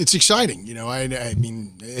it's exciting. I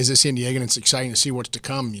mean, as a San Diegan, it's exciting to see what's to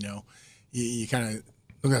come. You kind of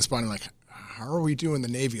look at that spot and like, how are we doing the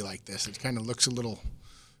Navy like this? It kind of looks a little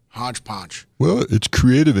hodgepodge. Well, it's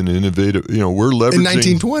creative and innovative. We're leveraging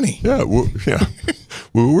in 1920. Yeah,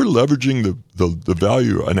 we're leveraging the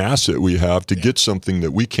value, an asset we have to get something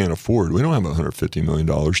that we can't afford. We don't have $150 million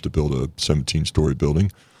to build a 17-story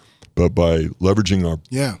building, but by leveraging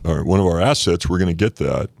our one of our assets, we're going to get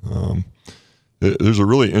that. There's a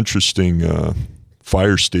really interesting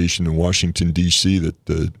fire station in Washington, D.C. that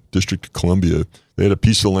the District of Columbia, they had a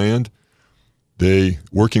piece of land. They,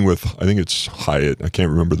 working with, I think it's Hyatt, I can't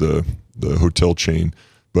remember the hotel chain,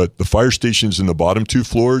 but the fire station's in the bottom 2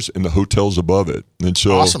 floors and the hotel's above it. And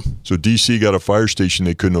so, awesome. So D.C. got a fire station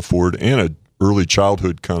they couldn't afford and an early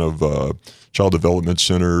childhood kind of child development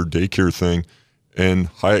center, daycare thing. And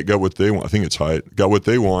Hyatt got what they want. I think it's Hyatt, got what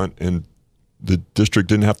they want, and the district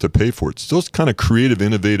didn't have to pay for it. It's those kind of creative,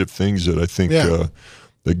 innovative things that I think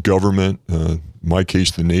the government, in my case,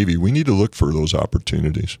 the Navy, we need to look for those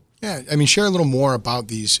opportunities. Yeah, I mean, share a little more about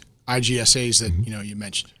these IGSAs that you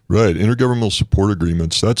mentioned. Right, intergovernmental support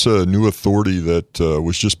agreements. That's a new authority that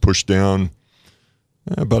was just pushed down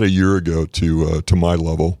about a year ago to my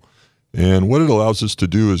level. And what it allows us to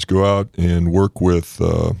do is go out and work with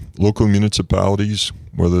local municipalities,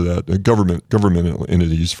 whether that government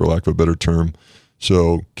entities, for lack of a better term.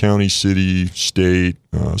 So county, city, state,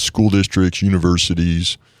 school districts,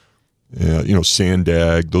 universities,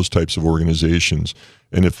 Sandag, those types of organizations.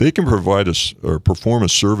 And if they can provide us or perform a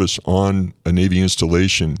service on a Navy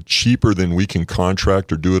installation cheaper than we can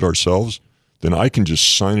contract or do it ourselves, then I can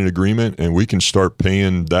just sign an agreement and we can start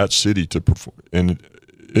paying that city to perform. And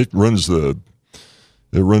it runs the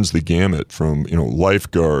gamut from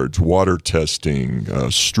lifeguards, water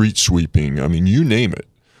testing, street sweeping. I mean, you name it.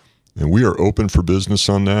 And we are open for business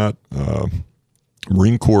on that.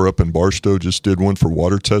 Marine Corps up in Barstow just did one for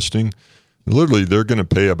water testing. Literally, they're going to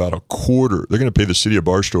pay about a quarter. They're going to pay the city of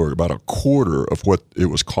Barstow about a quarter of what it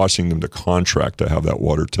was costing them to contract to have that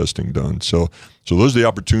water testing done. So those are the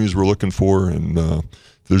opportunities we're looking for. And if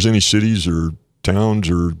there's any cities or towns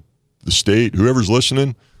or the state, whoever's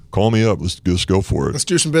listening, call me up. Let's go for it. Let's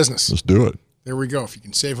do some business. Let's do it. There we go. If you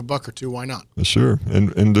can save a buck or two, why not? Yes, sir.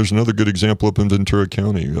 And there's another good example up in Ventura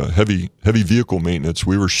County, heavy vehicle maintenance.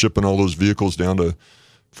 We were shipping all those vehicles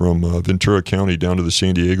from Ventura County down to the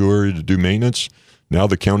San Diego area to do maintenance. Now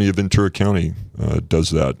the county of Ventura County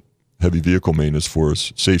does that heavy vehicle maintenance for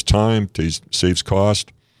us. Saves time, saves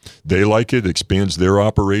cost. They like it, expands their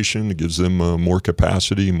operation, it gives them more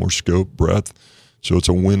capacity, more scope, breadth. So it's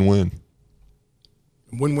a win-win.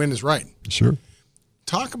 Win-win is right. Sure.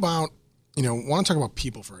 Talk about, want to talk about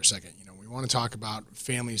people for a second. We want to talk about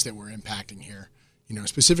families that we're impacting here,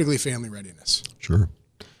 specifically family readiness. Sure.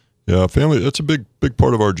 Yeah, family, that's a big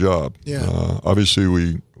part of our job. Yeah. Obviously,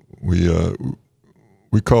 we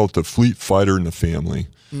call it the fleet, fighter, and the family.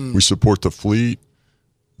 We support the fleet,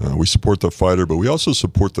 we support the fighter, but we also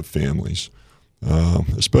support the families,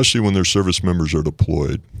 especially when their service members are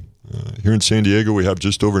deployed. Here in San Diego, we have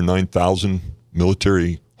just over 9,000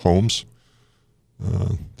 military homes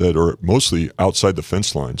that are mostly outside the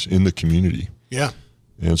fence lines in the community. Yeah.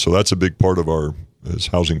 And so that's a big part of as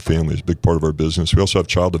housing families, a big part of our business. We also have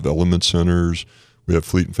child development centers. We have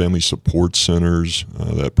fleet and family support centers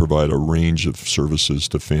that provide a range of services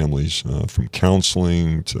to families, from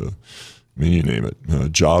counseling to, you name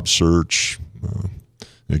it, job search.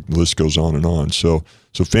 The list goes on and on. So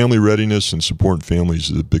family readiness and supporting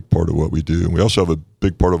families is a big part of what we do. And we also have a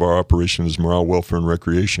big part of our operation is morale, welfare, and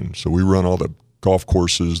recreation. So we run all the golf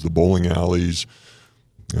courses, the bowling alleys,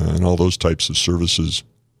 and all those types of services,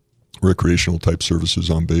 recreational type services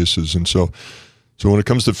on bases. And so when it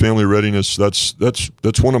comes to family readiness, that's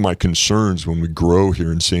one of my concerns when we grow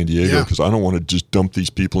here in San Diego, because I don't want to just dump these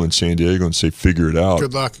people in San Diego and say, figure it out.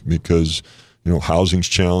 Good luck. Because, housing's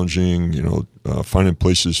challenging, finding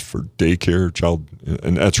places for daycare,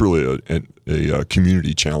 and that's really a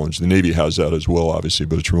community challenge. The Navy has that as well, obviously,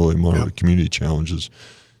 but it's really one of the community challenges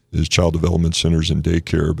is child development centers and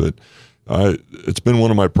daycare. But it's been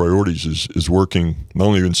one of my priorities is working not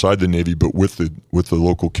only inside the Navy but with the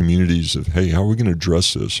local communities of, hey, how are we going to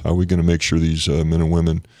address this? How are we going to make sure these men and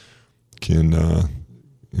women can,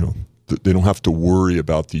 they don't have to worry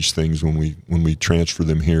about these things when we transfer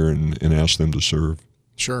them here and ask them to serve.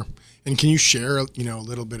 Sure. And can you share, a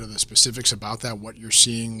little bit of the specifics about that? What you're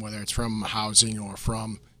seeing, whether it's from housing or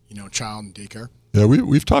from, child and daycare? Yeah,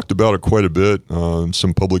 we've talked about it quite a bit in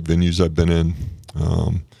some public venues I've been in.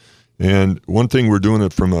 And one thing we're doing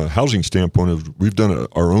it from a housing standpoint of we've done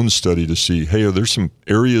our own study to see, hey, are there some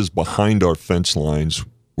areas behind our fence lines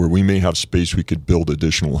where we may have space we could build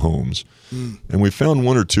additional homes? And we found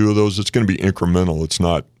one or two of those. It's going to be incremental. It's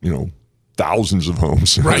not, thousands of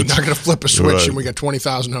homes. Right, not going to flip a switch and we got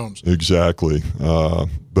 20,000 homes. Exactly.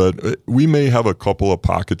 But we may have a couple of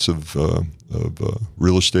pockets of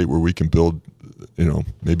real estate where we can build,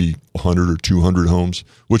 maybe 100 or 200 homes,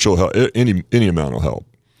 which will help. Any amount will help.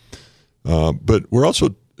 But we're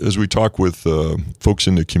also, as we talk with folks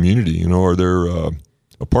in the community, are there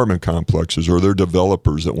apartment complexes or are there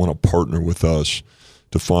developers that want to partner with us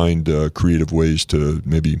to find creative ways to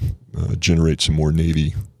maybe generate some more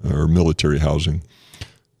Navy or military housing?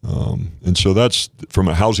 And so that's, from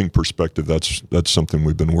a housing perspective, that's something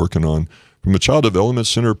we've been working on. From a child development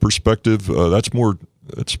center perspective, that's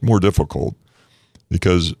more difficult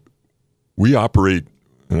because we operate,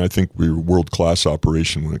 and I think we're world-class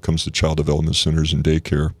operation when it comes to child development centers and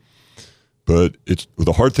daycare. But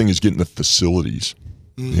the hard thing is getting the facilities,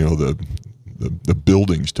 the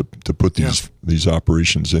buildings to put these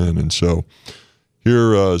operations in. And so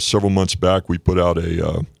here several months back, we put out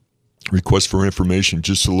a request for information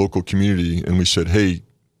just to the local community, and we said, hey,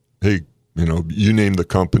 you name the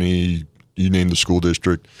company, you name the school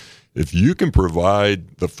district. If you can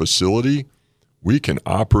provide the facility, we can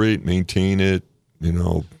operate, maintain it,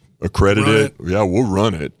 accredit it. Yeah, we'll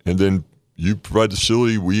run it. And then you provide the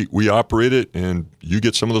facility, we operate it, and you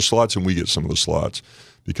get some of the slots and we get some of the slots.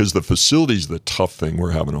 Because the facility's the tough thing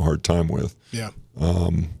we're having a hard time with. Yeah.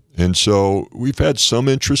 And so we've had some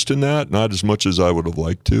interest in that, not as much as I would have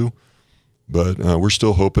liked to, but we're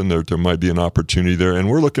still hoping that there might be an opportunity there. And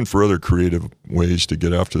we're looking for other creative ways to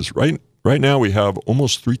get after this. Right now we have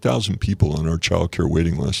almost 3,000 people on our child care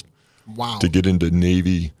waiting list. Wow. To get into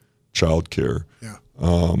Navy child care. Yeah.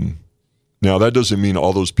 Now, that doesn't mean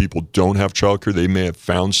all those people don't have child care. They may have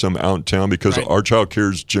found some out in town because our child care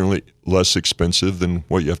is generally less expensive than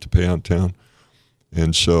what you have to pay out in town.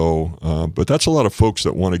 And so, but that's a lot of folks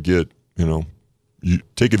that want to get, you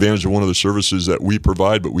take advantage of one of the services that we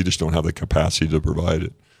provide, but we just don't have the capacity to provide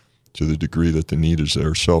it to the degree that the need is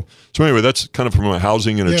there. So anyway, that's kind of from a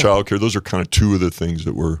housing and a child care. Those are kind of two of the things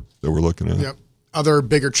that we're looking at. Yep. Other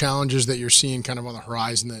bigger challenges that you're seeing kind of on the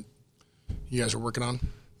horizon that you guys are working on?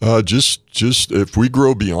 Just if we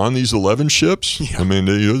grow beyond these 11 ships, I mean,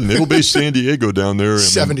 the Naval Base San Diego down there,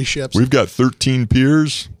 70 ships. We've got 13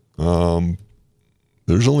 piers.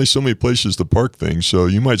 There's only so many places to park things, so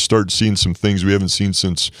you might start seeing some things we haven't seen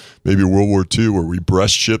since maybe World War II, where we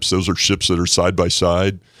breast ships. Those are ships that are side by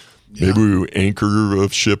side. Yeah. Maybe we anchor a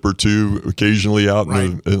ship or two occasionally out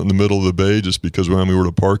in the middle of the bay, just because we were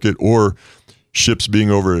to park it, or ships being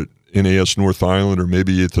over at NAS North Island, or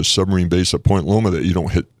maybe at the submarine base at Point Loma, that you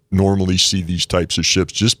don't normally see these types of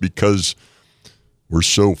ships, just because we're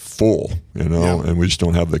so full, and we just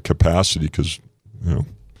don't have the capacity because,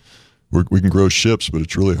 we can grow ships, but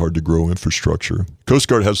it's really hard to grow infrastructure. Coast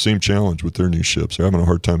Guard has the same challenge with their new ships. They're having a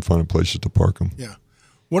hard time finding places to park them. Yeah.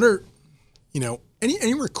 What are,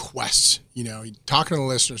 any requests, talking to the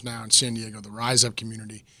listeners now in San Diego, the Rise Up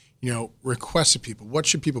community, requests of people? What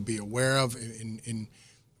should people be aware of in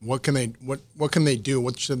what can they do?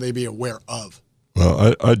 What should they be aware of?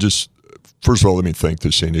 Well, I just, first of all, let me thank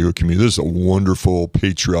the San Diego community. This is a wonderful,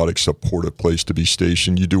 patriotic, supportive place to be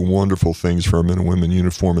stationed. You do wonderful things for our men and women in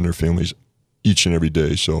uniform and their families each and every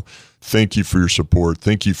day. So thank you for your support.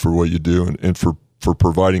 Thank you for what you do and for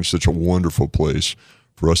providing such a wonderful place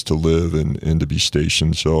for us to live and to be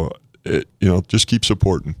stationed. So, just keep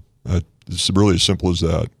supporting. It's really as simple as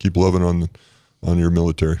that. Keep loving on your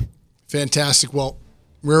military. Fantastic. Well,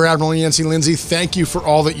 Rear Admiral Yancey Lindsay, thank you for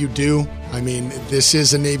all that you do. I mean, this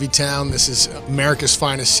is a Navy town. This is America's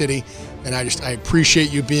finest city. And I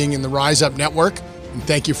appreciate you being in the Rise Up Network. And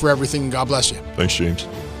thank you for everything. God bless you. Thanks, James.